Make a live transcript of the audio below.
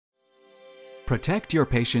Protect your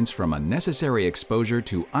patients from unnecessary exposure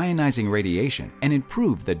to ionizing radiation and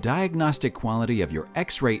improve the diagnostic quality of your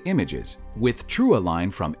X-ray images with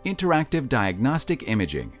Tru-Align from Interactive Diagnostic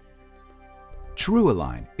Imaging.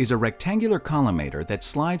 Tru-Align is a rectangular collimator that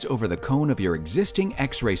slides over the cone of your existing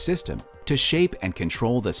X-ray system to shape and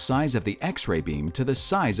control the size of the X-ray beam to the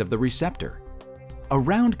size of the receptor. A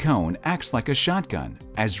round cone acts like a shotgun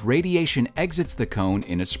as radiation exits the cone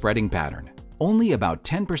in a spreading pattern. Only about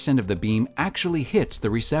 10% of the beam actually hits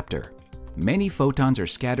the receptor. Many photons are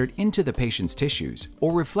scattered into the patient's tissues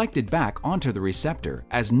or reflected back onto the receptor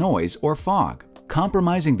as noise or fog,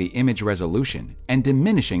 compromising the image resolution and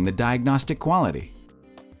diminishing the diagnostic quality.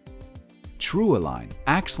 Tru-Align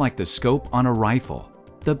acts like the scope on a rifle.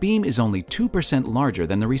 The beam is only 2% larger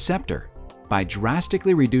than the receptor. By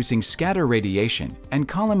drastically reducing scatter radiation and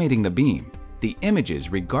collimating the beam, the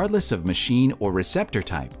images, regardless of machine or receptor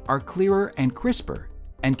type, are clearer and crisper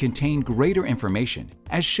and contain greater information,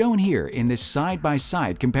 as shown here in this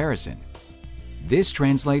side-by-side comparison. This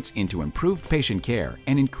translates into improved patient care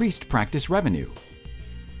and increased practice revenue.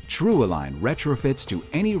 Tru-Align retrofits to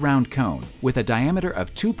any round cone with a diameter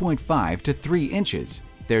of 2.5 to 3 inches.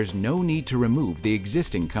 There's no need to remove the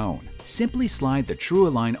existing cone. Simply slide the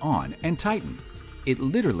Tru-Align on and tighten. It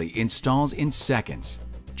literally installs in seconds.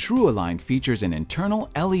 Tru-Align features an internal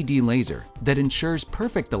LED laser that ensures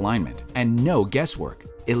perfect alignment and no guesswork,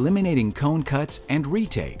 eliminating cone cuts and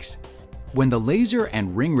retakes. When the laser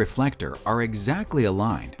and ring reflector are exactly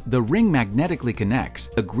aligned, the ring magnetically connects,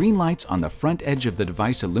 the green lights on the front edge of the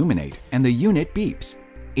device illuminate, and the unit beeps,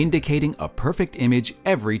 indicating a perfect image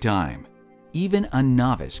every time. Even a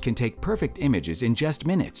novice can take perfect images in just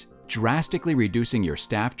minutes, drastically reducing your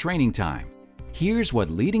staff training time. Here's what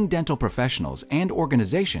leading dental professionals and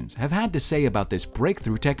organizations have had to say about this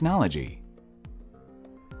breakthrough technology.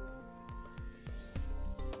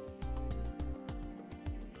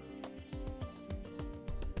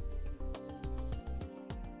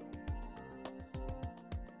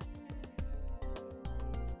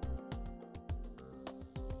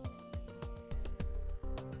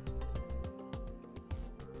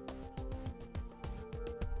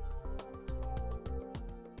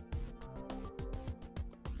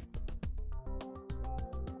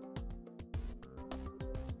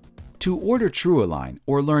 To order Tru-Align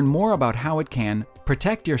or learn more about how it can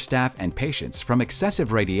protect your staff and patients from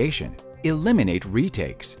excessive radiation, eliminate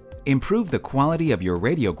retakes, improve the quality of your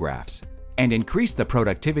radiographs, and increase the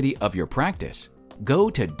productivity of your practice, go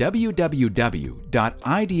to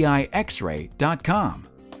www.idixray.com.